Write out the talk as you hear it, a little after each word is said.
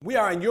We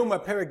are in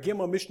Yoma Perek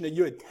Gimel Mishnah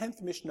Yud,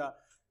 10th Mishnah,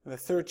 in the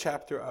third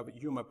chapter of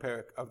Yoma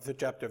Perek, of the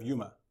chapter of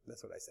Yoma.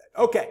 That's what I said.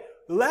 Okay,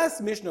 the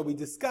last Mishnah we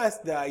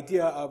discussed the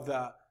idea of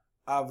the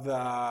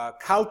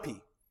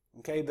kalpi,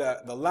 okay,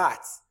 the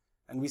lots.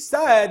 And we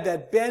said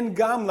that Ben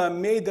Gamla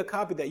made the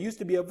kalpi that used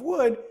to be of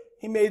wood,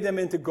 he made them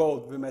into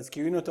gold. And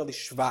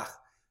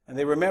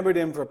they remembered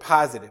him for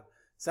positive.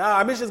 So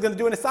our Mishnah is going to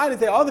do an aside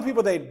and say all the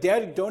people that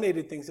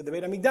donated things to the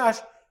Beit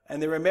HaMikdash, and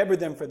they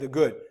remembered them for the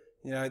good.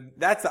 You know,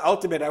 that's the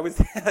ultimate. I was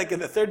like in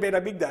the third Beit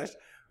HaMikdash,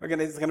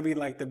 it's going to be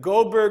like the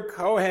Goldberg,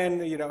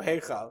 Cohen,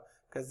 Heichal,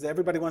 because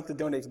everybody wants to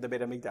donate to the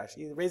Beit HaMikdash.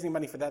 Raising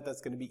money for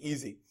that's going to be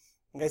easy.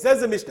 Okay,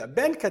 says the Mishnah,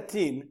 Ben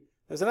Katin,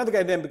 there's another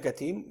guy named Ben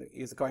Katin,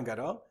 he's a Kohen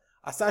Gadol,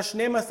 Asa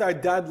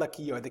Shnemasar Dad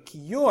Lakiyor. The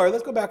Kiyor,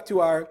 let's go back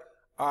to our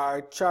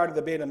chart of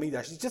the Beit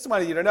HaMikdash. Just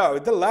wanted you to know, we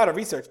did a lot of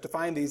research to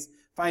find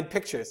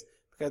pictures.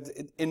 Because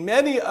in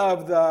many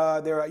of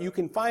you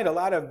can find a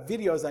lot of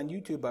videos on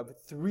YouTube of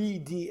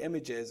 3D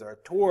images or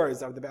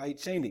tours of the Beit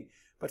Sheni.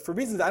 But for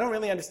reasons I don't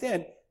really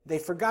understand, they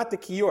forgot the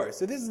kiyor.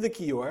 So this is the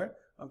kiyor,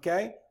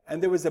 okay?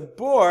 And there was a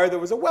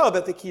well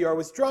that the kiyor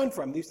was drawn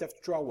from. They used to have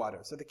to draw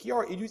water. So the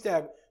kiyor, it used to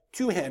have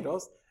two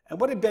handles. And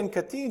what did Ben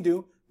Katin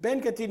do?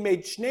 Ben Katin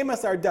made Shnei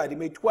Masar Dad. He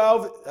made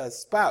 12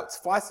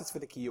 faucets for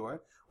the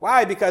kiyor.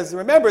 Why? Because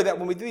remember that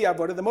when we did the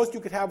avodah, the most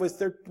you could have was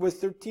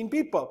 13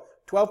 people.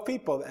 12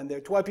 people, and there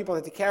 12 people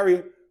had to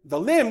carry the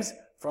limbs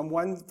from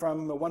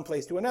one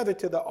place to another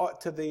to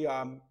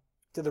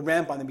the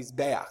ramp on the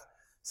mizbeach.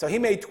 So he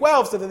made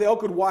 12 so that they all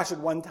could wash at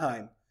one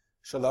time.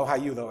 Shelo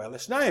hayu lo el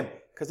shnayim,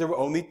 because there were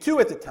only two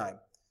at the time.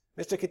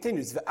 Mishnah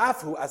continues.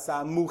 V'afhu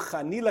asa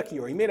muchani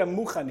lakiyor. He made a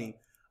muchani.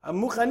 A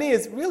muchani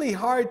is really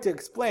hard to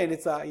explain.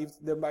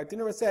 The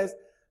Martinura says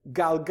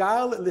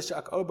galgal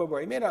lishak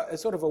obabor. He made a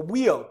sort of a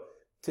wheel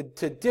to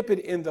dip it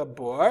in the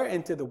bore,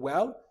 into the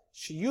well.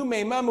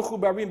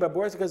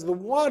 Because the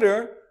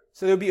water,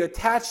 so they'll be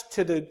attached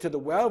to the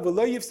well.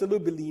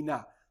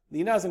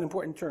 Lina is an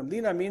important term.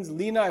 Lina means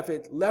if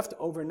it left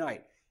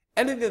overnight.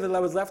 Anything that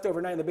was left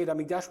overnight in the Beit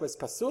HaMikdash was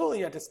pasul, and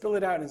you had to spill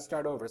it out and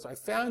start over. So I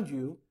found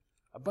you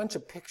a bunch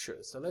of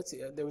pictures. So let's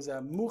see. There was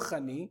a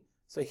muchani.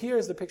 So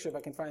here's the picture if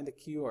I can find the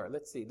kiyor.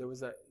 Let's see. There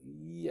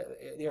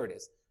it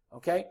is.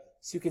 Okay?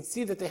 So you can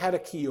see that they had a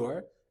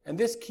kiyor. And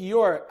this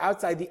kiyor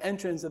outside the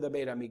entrance of the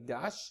Beit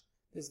HaMikdash.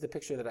 This is the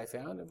picture that I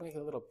found.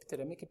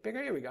 Did I make it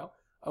bigger? Here we go.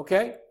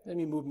 Okay, let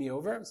me move me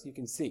over so you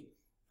can see.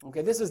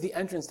 Okay, this is the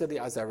entrance to the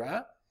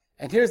Azara,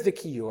 and here's the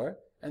kiyor,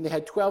 and they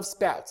had 12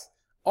 spouts.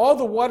 All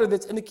the water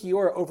that's in the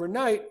kiyor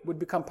overnight would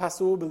become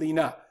pasul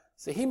belina.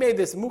 So he made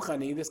this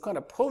muchani, this kind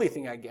of pulley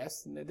thing, I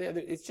guess.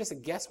 It's just a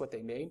guess what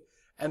they made.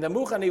 And the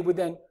muchani would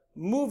then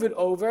move it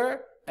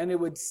over, and it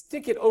would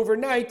stick it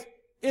overnight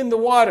in the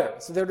water.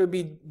 So that it would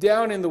be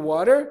down in the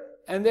water,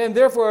 and then,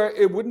 therefore,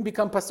 it wouldn't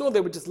become pasul.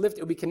 They would just lift.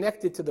 It would be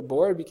connected to the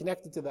bore. It would be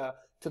connected to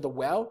the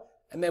well,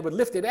 and they would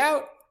lift it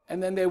out,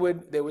 and then they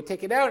would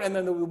take it out, and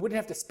then they wouldn't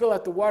have to spill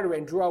out the water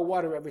and draw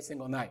water every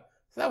single night.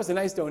 So that was a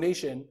nice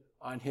donation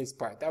on his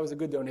part. That was a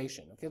good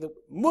donation. Okay, the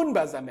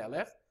Munbaz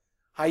Hamelech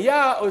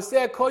Haya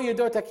Oseh Kol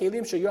Yedot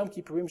HaKelim Sheyom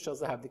Kippurim Shel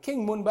Zahav. The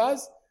king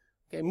Munbaz.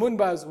 Okay,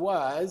 Munbaz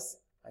was.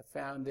 I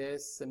found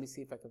this. Let me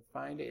see if I can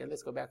find it.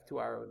 Let's go back to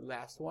our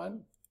last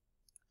one.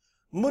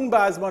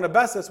 Munbaz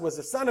Monabasas was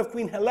the son of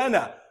Queen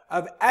Helena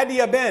of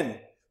Adia Ben.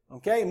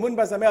 Okay,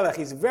 Munbaz HaMelech,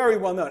 he's very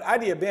well known.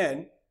 Adia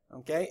Ben,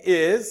 okay,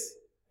 is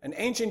an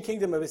ancient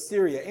kingdom of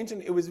Assyria.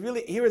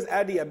 Here is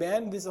Adia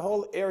Ben, this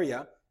whole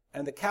area,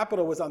 and the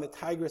capital was on the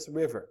Tigris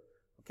River.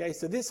 Okay,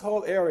 so this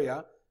whole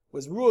area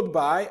was ruled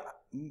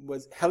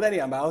was Helene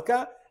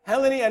Amalka.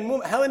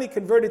 Helene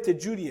converted to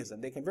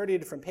Judaism. They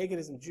converted from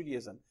paganism to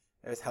Judaism.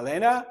 There's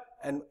Helena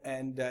and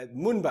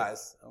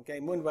Munbaz. Okay,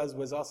 Munbaz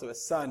was also a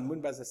son.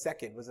 Munbaz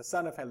II was a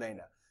son of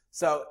Helena.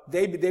 So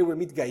they were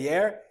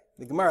mitgayer.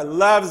 The Gemara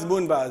loves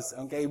Munbaz.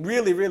 Okay,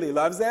 really, really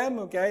loves them.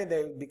 Okay,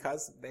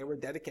 because they were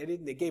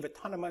dedicated. They gave a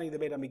ton of money to the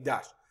Beit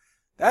HaMikdash.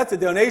 That's a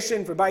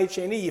donation for Beit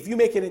Sheni. If you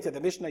make it into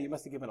the Mishnah, you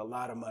must have given a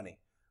lot of money.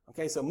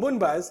 Okay, so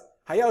Munbaz,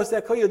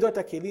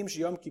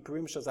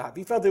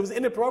 he felt it was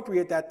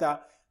inappropriate that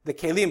the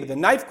kelim, the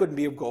knife couldn't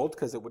be of gold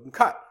because it wouldn't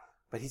cut.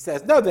 But he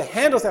says, no, the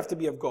handles have to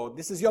be of gold.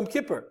 This is Yom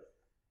Kippur.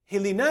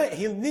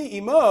 Hilni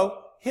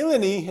imo,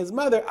 Hilni, his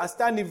mother,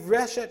 asta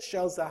nivreshet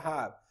shel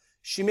zahav.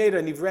 She made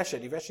a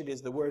nivreshet. Nivreshet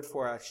is the word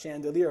for a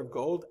chandelier of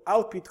gold.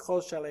 Al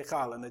pitchol shel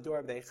echal, on the door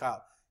of the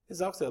echal. This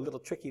is also a little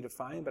tricky to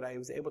find, but I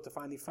was able to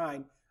finally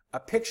find a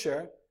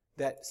picture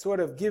that sort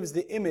of gives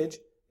the image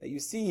that you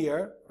see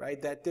here, right?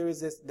 That there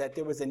was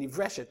a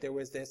nivreshet. There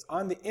was this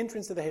on the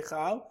entrance of the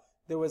echal.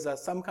 There was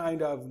some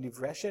kind of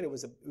nivreshet. It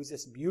was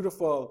this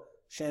beautiful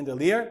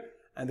chandelier.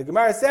 And the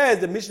Gemara says,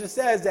 the Mishnah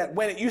says that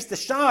when it used to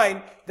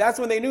shine, that's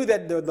when they knew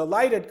that the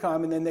light had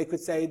come, and then they could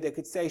say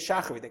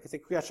Shachari, they could say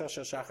Kriyat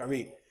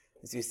Shachari.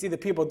 So you see the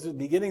people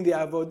beginning the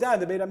Avodah,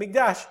 the Beit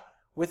HaMikdash,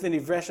 with the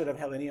Nivreshet of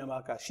Heleni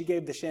Amalka. She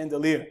gave the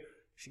chandelier.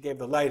 She gave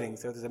the lighting.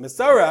 So there's a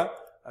Masorah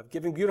of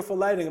giving beautiful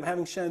lighting, of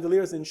having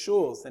chandeliers in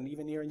shuls. And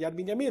even here in Yad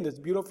Binyamin, there's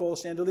beautiful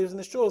chandeliers in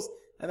the shuls.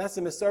 And that's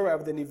the Masorah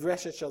of the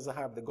Nivreshet Shel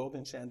Zahav, the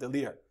golden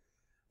chandelier.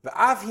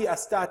 V'av hi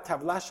asta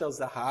tavla shel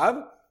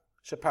zahav,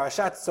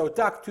 sheparashat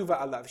sota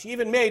ktuva alav. She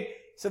even made,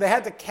 so they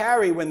had to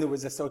carry when there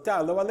was a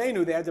sota, lo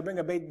aleinu, they had to bring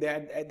a beit,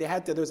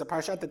 there was a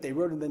parashat that they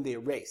wrote and then they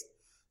erased.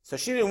 So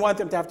she didn't want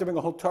them to have to bring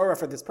a whole Torah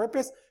for this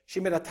purpose. She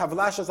made a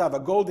tavla shel zahav, a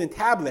golden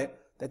tablet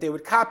that they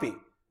would copy.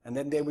 And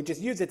then they would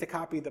just use it to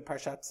copy the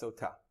Parshat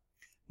Sota.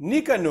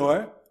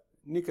 Nicanor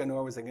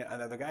was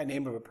another guy,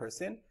 name of a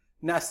person.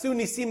 Nasu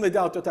nisim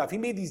ledal totav. He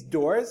made these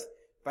doors.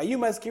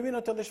 Vayuma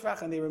azkirino tol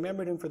l'shvach, and they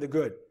remembered him for the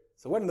good.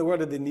 So what in the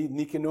world of the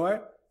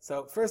Nicanor?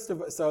 So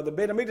the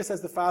Beit HaMikdash says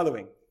the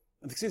following.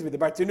 Excuse me, the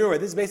Bartanura.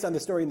 This is based on the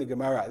story in the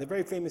Gemara, the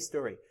very famous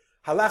story.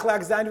 Halach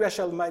la'Alexandria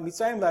shel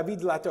Mitzrayim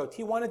la'avid latot.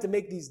 He wanted to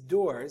make these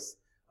doors.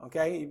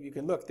 Okay, you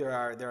can look. There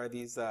are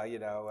these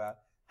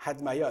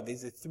Hadmayot.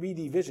 These are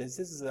 3D visions.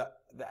 This is the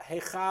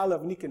Heichal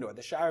of Nicanor,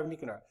 the Shire of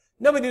Nicanor.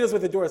 Nobody knows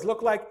what the doors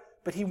look like,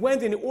 but he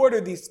went and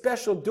ordered these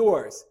special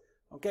doors.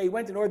 Okay, he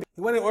went and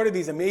ordered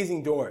these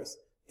amazing doors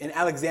in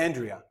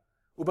Alexandria.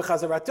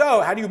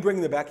 Ubechazarato, how do you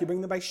bring them back? You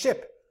bring them by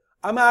ship.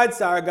 Amad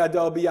sar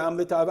gadol biyam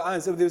l'tav.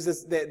 So there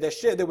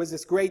was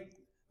this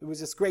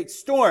great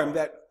storm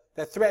that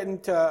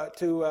threatened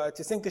to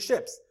sink the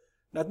ships.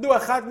 So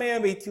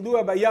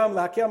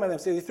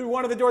they threw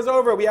one of the doors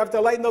over. We have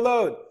to lighten the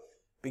load.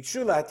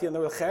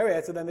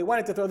 So then they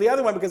wanted to throw the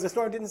other one because the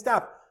storm didn't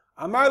stop.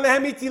 Amar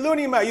lehem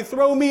itilunima, you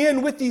throw me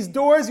in with these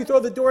doors, you throw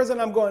the doors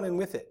and I'm going in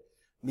with it.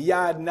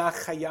 Miyad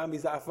nachayam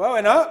izafo,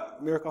 and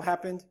miracle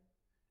happened,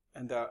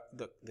 and the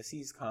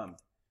seas calmed.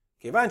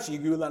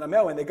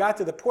 When they got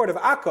to the port of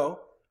Akko,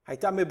 the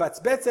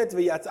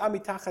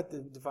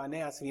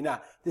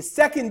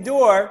second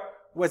door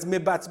was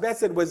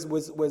mibatzbetzet, was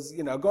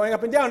going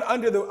up and down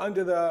under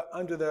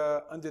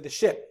the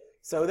ship.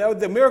 So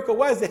the miracle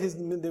was that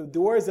the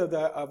doors of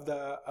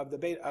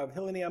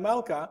Hilani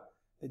Amalka,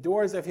 the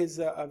doors of his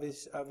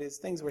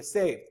things were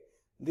saved.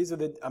 These are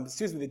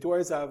the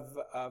doors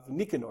of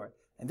Nicanor,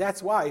 and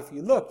that's why if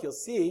you look, you'll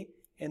see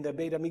in the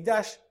Beit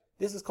HaMikdash,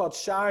 this is called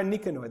Shar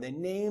Nicanor. They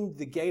named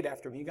the gate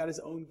after him. He got his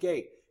own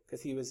gate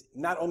because he was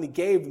not only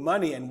gave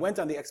money and went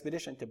on the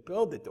expedition to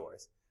build the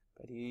doors,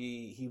 but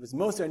he was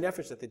moser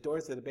nefesh that the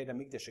doors of the Beit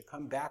HaMikdash should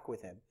come back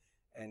with him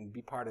and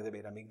be part of the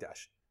Beit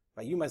HaMikdash.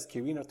 And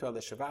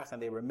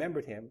they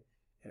remembered him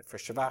for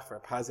Shavach, for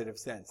a positive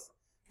sense.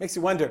 Makes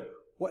you wonder,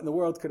 what in the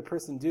world could a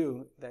person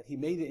do that he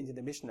made it into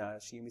the Mishnah,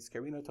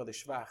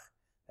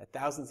 that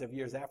thousands of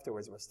years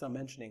afterwards we're still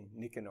mentioning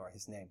Nicanor,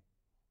 his name?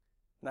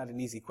 Not an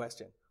easy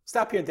question.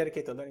 Stop here and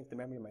dedicate the learning to the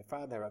memory of my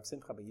father, Rav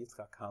Simcha ben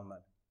Yitzchak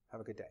Kalman.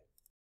 Have a good day.